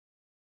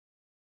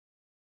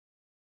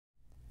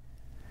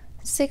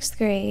6th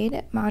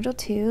grade, Module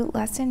 2,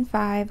 Lesson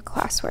 5,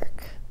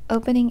 Classwork,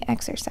 opening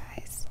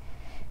exercise,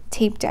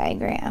 tape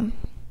diagram,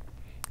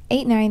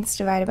 8/9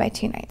 divided by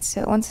 2/9.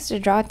 So it wants us to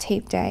draw a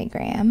tape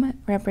diagram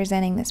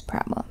representing this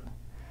problem.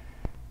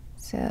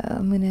 So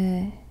I'm going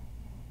to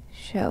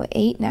show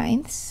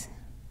 8/9.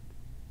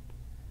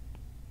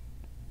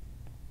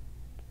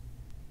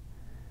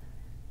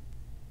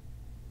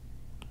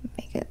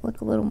 Make it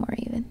look a little more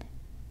even.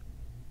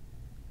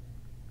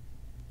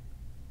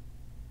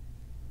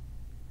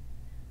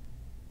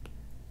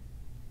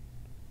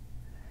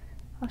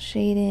 I'll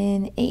shade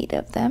in 8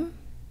 of them.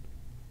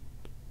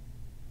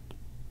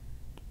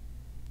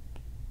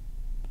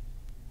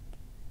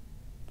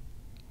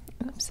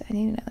 Oops, I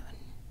need another one.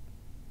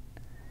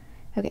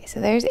 Okay, so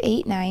there's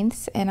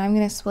 8/9, and I'm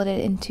going to split it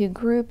into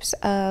groups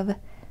of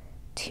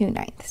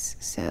 2/9.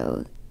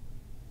 So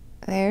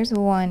there's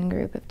one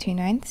group of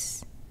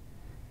 2/9,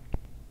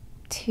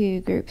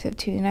 2 groups of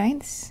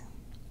 2/9,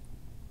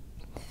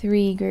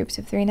 3 groups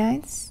of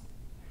 3/9,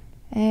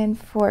 and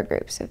 4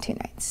 groups of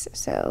 2/9.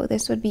 So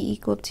this would be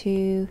equal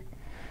to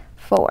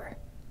 4.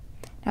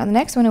 Now the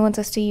next one, it wants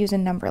us to use a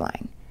number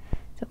line.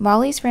 So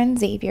Molly's friend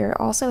Xavier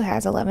also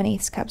has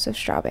 11/8 cups of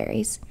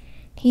strawberries.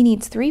 He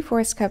needs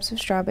 3/4 cups of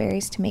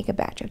strawberries to make a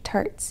batch of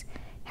tarts.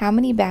 How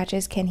many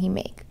batches can he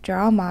make?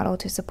 Draw a model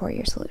to support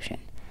your solution.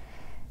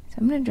 So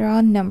I'm going to draw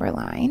a number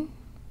line.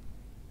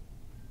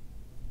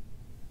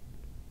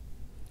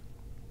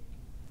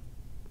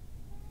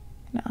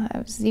 And I'll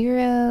have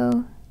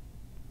 0,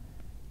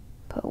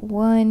 put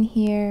 1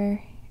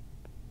 here,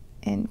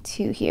 and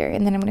 2 here.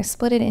 And then I'm going to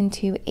split it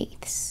into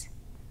 8ths.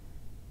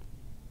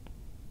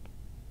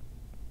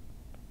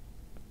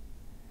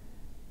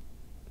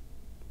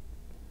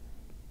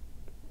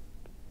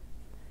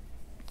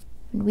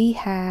 And we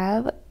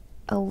have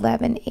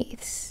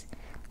 11/8.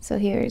 So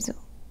here's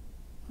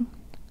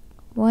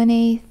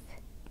 1/8,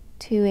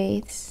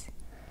 2/8,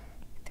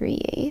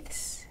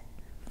 3/8,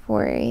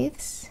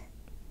 4/8,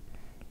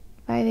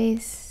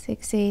 5/8,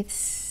 6/8,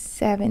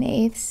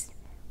 7/8,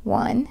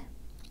 1.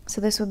 So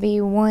this would be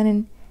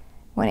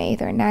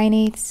 1/8 or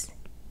 9/8,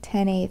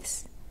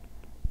 10/8,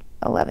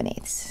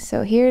 11/8.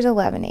 So here's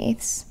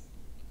 11/8,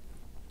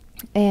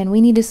 and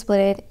we need to split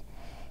it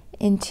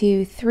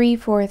into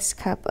 3/4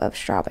 cup of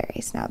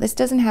strawberries. Now this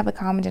doesn't have a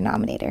common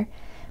denominator,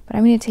 but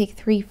I'm going to take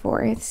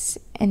 3/4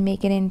 and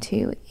make it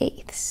into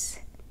 8ths.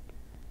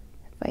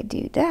 If I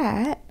do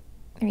that,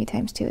 3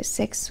 times 2 is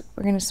 6.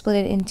 We're going to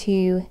split it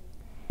into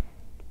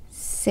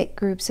 6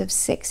 groups of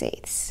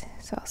 6/8.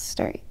 So I'll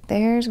start,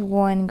 there's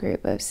one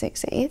group of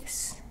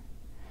 6/8.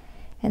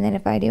 And then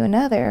if I do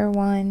another,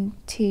 1,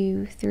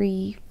 2,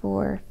 3,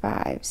 4,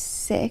 5,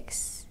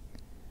 6.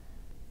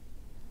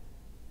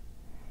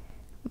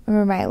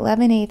 Remember, my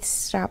 11/8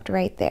 stopped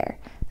right there.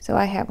 So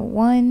I have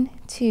 1,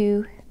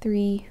 2,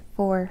 3,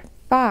 4,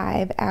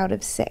 5 out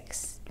of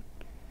 6.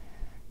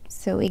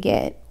 So we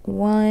get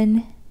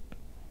 1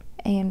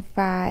 and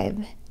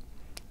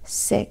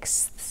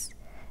 5/6.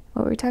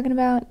 What were we talking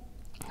about?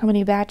 How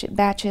many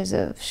batches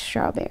of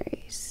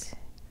strawberries?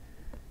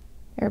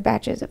 Or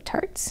batches of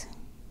tarts?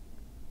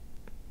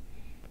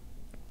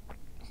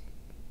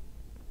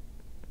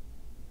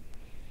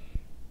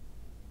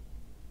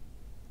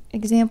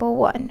 Example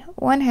 1,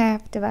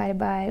 1/2 divided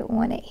by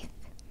 1/8.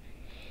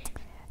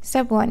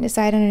 Step 1,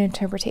 decide on an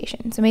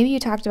interpretation. So maybe you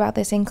talked about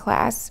this in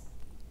class,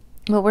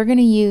 but we're going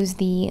to use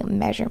the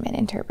measurement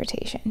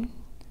interpretation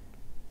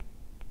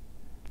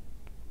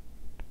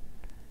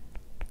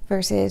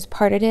versus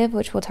partitive,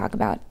 which we'll talk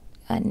about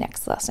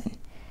next lesson.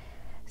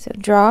 So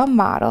draw a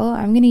model.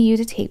 I'm going to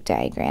use a tape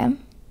diagram.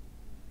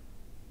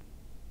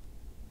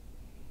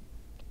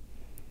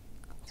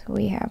 So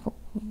we have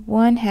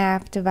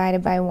 1/2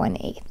 divided by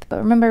 1/8. But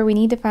remember, we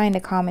need to find a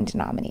common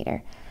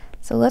denominator.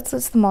 So let's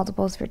list the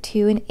multiples for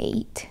 2 and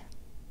 8.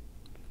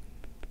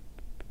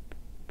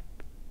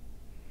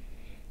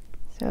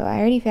 So I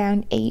already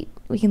found 8.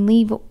 We can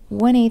leave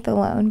 1/8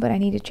 alone, but I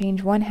need to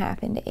change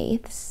 1/2 into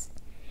 8ths.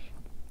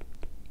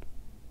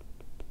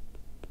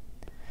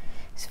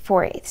 It's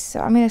 4/8.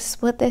 So I'm going to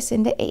split this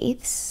into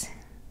 8ths.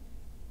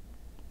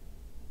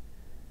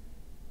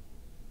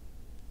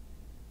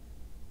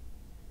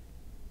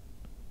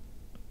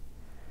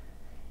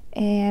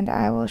 And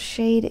I will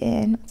shade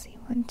in, let's see,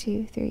 1,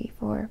 2, 3,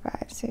 4,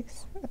 5,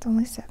 6, that's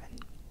only 7.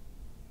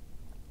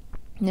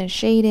 I'm going to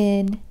shade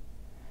in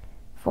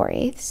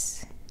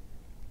 4/8.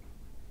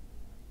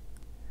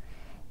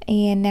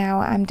 And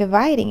now I'm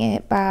dividing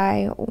it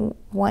by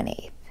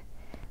 1/8.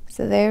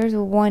 So there's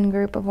one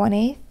group of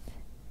 1/8,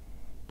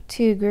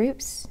 2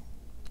 groups,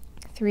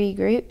 3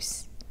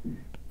 groups,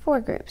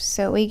 4 groups.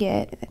 So we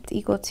get, that's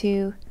equal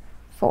to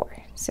 4.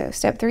 So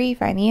step 3,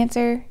 find the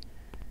answer.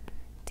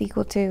 It's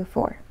equal to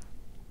 4.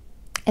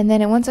 And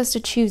then it wants us to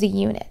choose a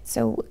unit.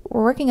 So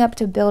we're working up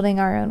to building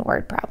our own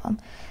word problem.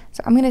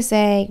 So I'm going to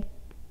say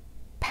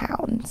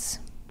pounds.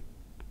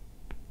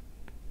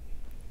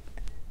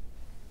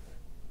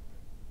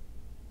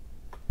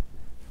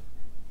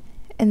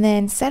 And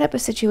then set up a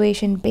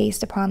situation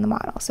based upon the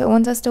model. So it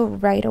wants us to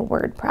write a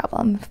word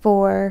problem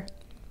for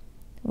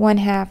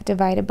 1/2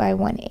 divided by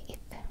 1/8.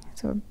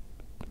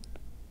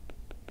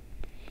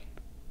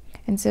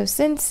 And so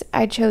since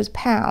I chose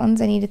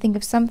pounds, I need to think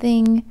of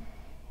something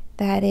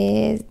that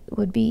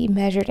would be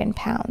measured in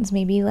pounds,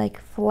 maybe like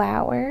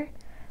flour.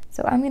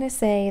 So I'm going to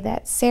say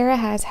that Sarah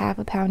has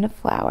 1/2 pound of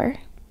flour.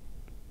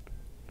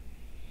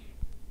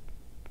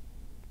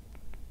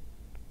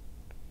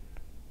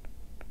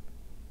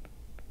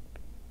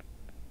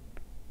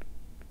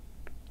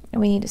 And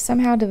we need to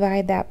somehow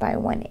divide that by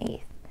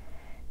 1/8.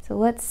 So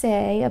let's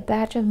say a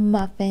batch of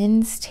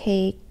muffins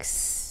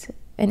takes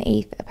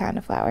 1/8 a pound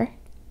of flour.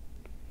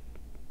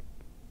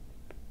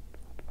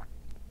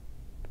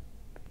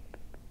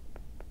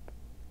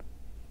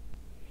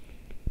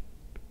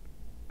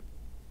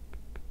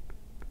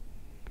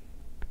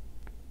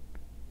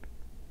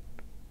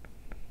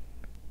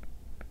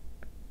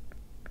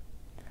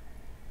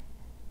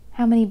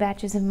 How many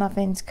batches of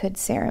muffins could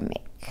Sarah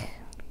make?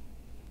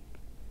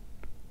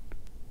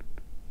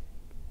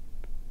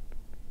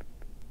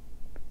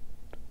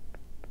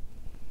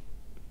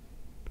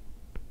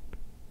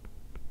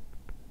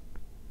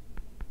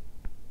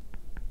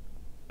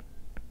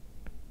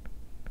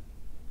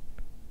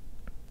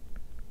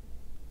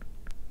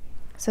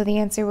 So the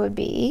answer would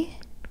be,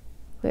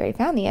 we already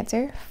found the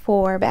answer,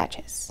 4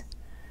 batches.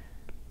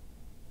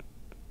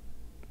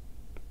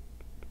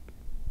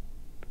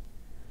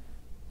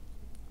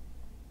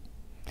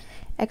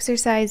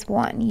 Exercise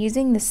 1.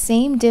 Using the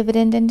same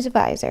dividend and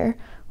divisor,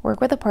 work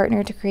with a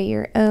partner to create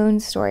your own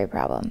story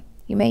problem.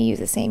 You may use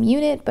the same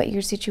unit, but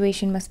your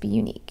situation must be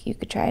unique. You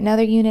could try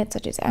another unit,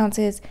 such as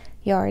ounces,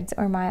 yards,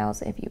 or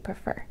miles if you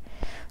prefer.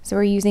 So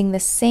we're using the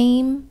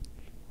same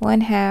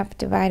 1/2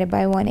 divided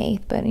by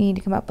 1/8, but we need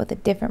to come up with a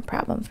different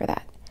problem for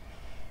that.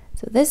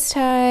 So this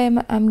time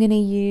I'm going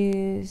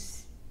to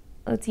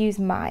let's use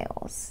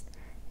miles.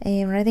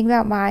 And when I think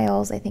about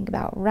miles, I think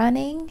about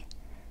running.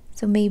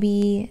 So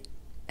maybe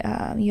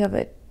you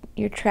have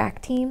your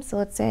track team. So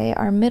let's say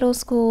our middle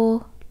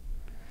school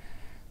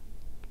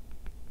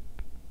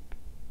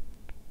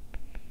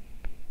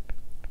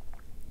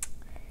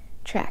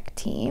track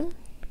team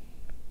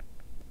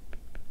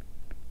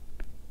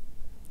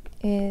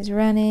is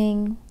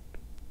running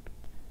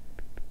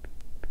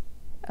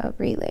a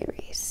relay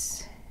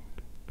race.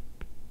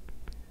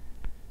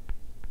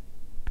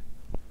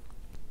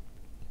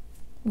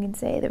 You can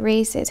say the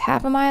race is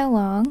 1/2 mile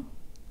long.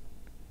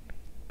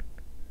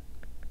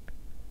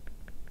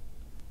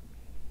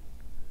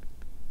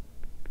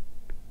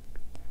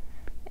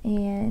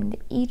 And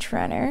each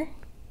runner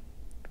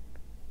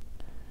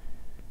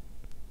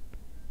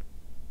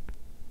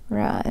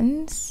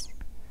runs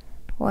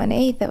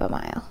 1/8 of a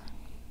mile.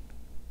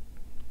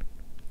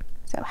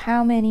 So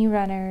how many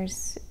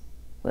runners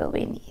will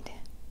we need?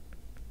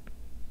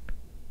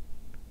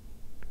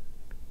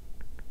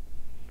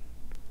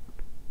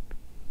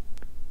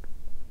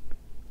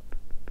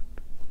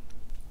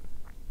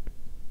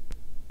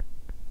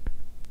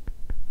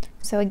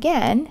 So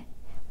again,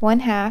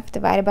 1/2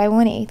 divided by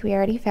 1/8, we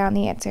already found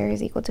the answer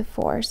is equal to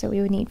 4, so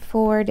we would need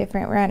 4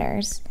 different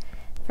runners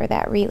for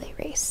that relay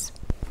race.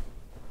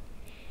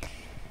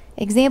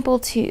 Example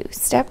 2,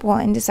 step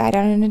 1, decide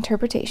on an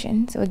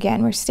interpretation. So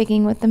again, we're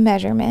sticking with the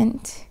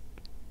measurement.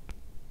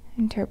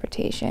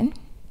 Interpretation.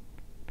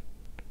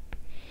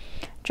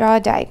 Draw a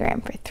diagram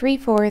for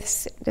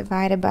 3/4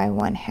 divided by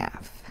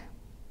 1/2.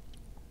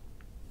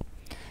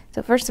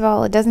 So first of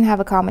all, it doesn't have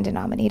a common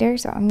denominator,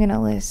 so I'm going to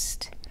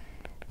list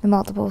the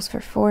multiples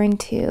for 4 and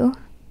 2.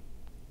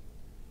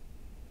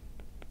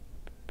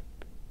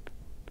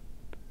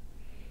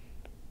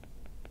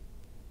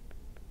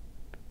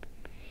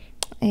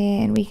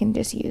 And we can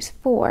just use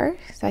 4,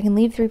 so I can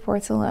leave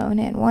 3/4 alone,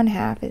 and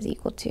 1/2 is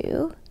equal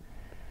to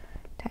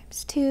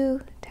times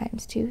 2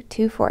 times 2,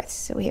 2/4.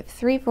 So we have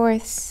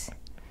 3/4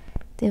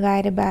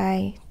 divided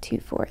by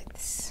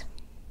 2/4.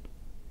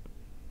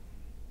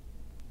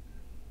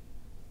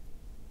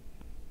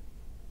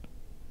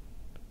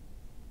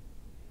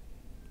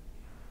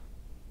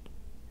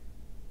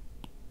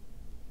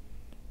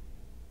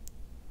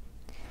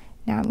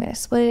 Now I'm going to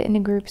split it into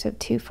groups of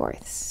 2/4.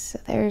 So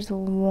there's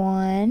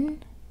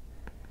 1,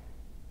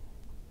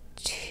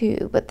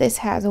 2, but this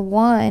has a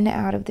 1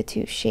 out of the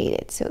 2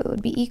 shaded, so it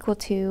would be equal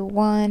to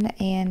 1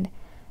 and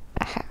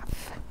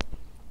 1/2.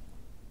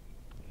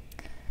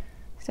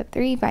 Step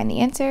 3, find the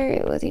answer.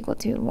 It was equal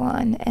to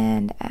 1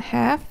 and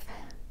 1/2.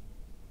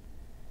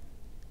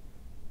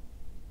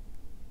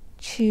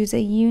 Choose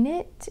a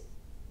unit.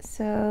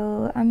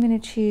 So I'm going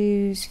to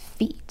choose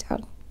feet.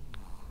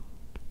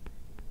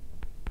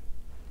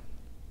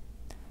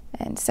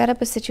 And set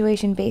up a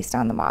situation based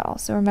on the model.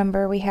 So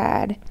remember, we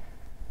had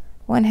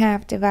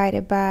 1/2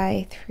 divided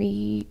by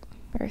 3,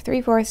 or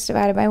 3/4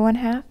 divided by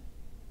 1/2.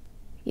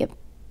 Yep.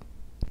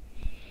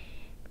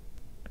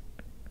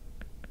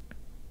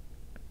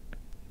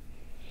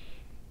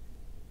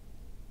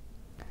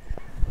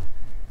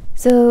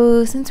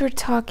 So since we're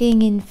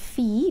talking in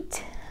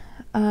feet,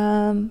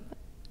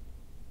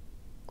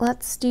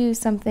 let's do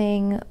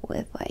something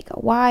with like a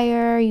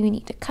wire. You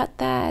need to cut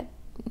that.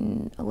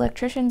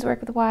 Electricians work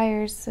with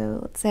wires, so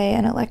let's say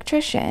an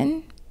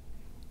electrician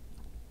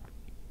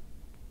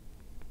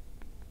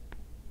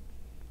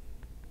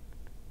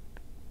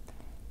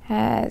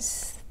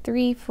has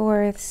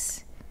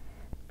 3/4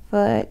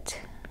 foot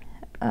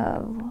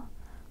of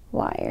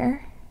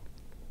wire.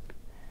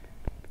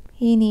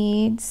 He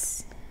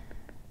needs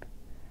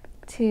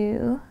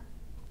to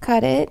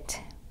cut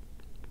it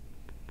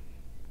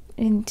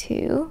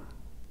into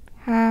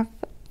 1/2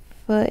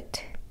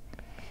 foot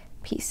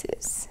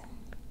pieces.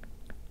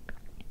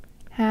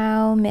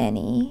 How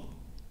many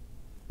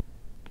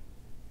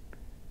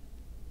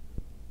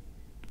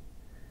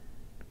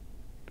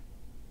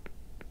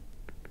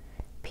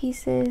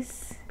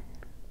pieces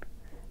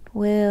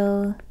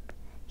will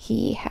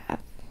he have?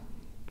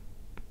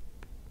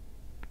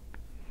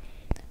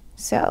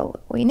 So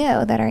we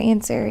know that our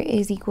answer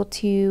is equal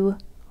to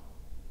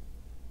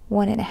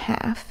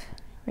 1.5,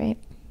 right?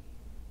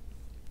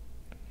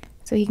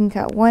 So he can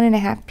cut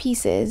 1.5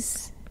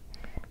 pieces,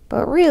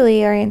 but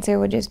really our answer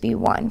would just be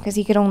 1 because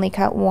he could only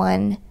cut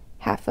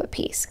 1/2 foot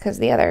piece because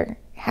the other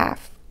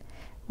half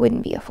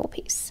wouldn't be a full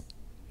piece.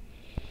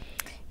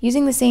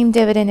 Using the same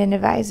dividend and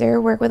divisor,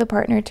 work with a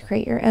partner to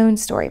create your own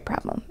story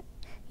problem.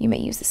 You may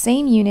use the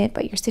same unit,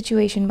 but your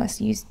situation must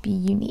be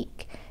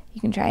unique.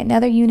 You can try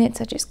another unit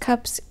such as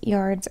cups,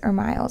 yards, or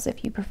miles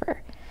if you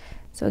prefer.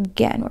 So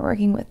again, we're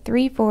working with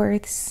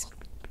 3/4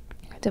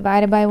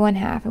 divided by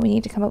 1/2, and we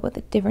need to come up with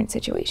a different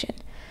situation.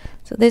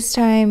 So this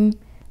time,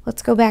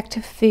 let's go back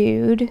to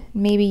food,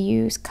 maybe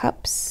use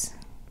cups.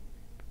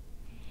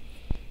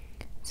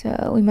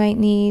 So we might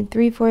need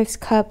 3/4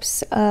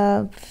 cups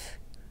of,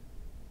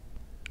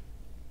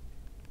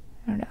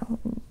 I don't know,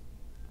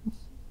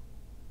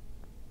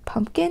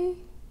 pumpkin?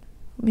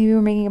 Maybe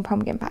we're making a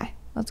pumpkin pie.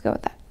 Let's go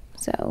with that.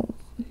 So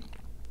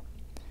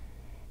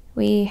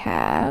we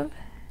have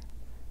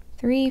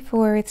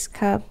 3/4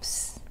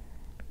 cups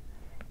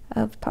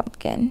of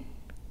pumpkin.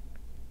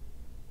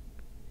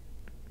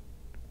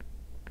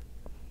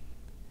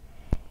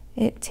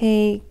 It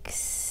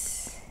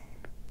takes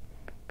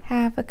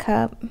 1/2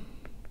 cup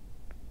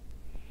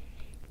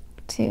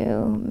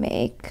to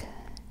make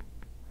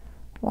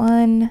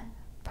 1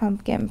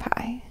 pumpkin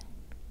pie.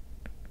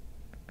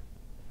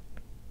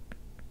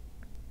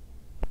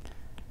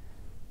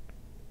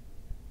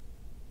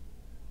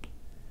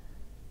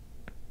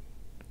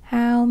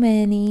 How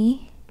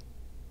many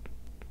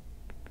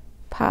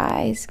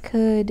pies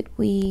could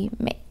we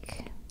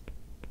make?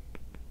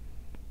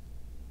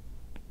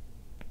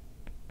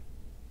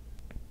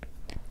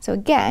 So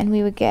again,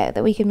 we would get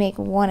that we could make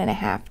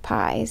 1.5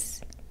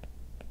 pies,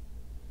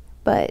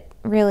 but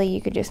really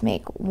you could just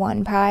make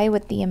 1 pie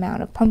with the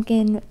amount of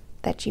pumpkin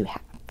that you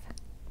have.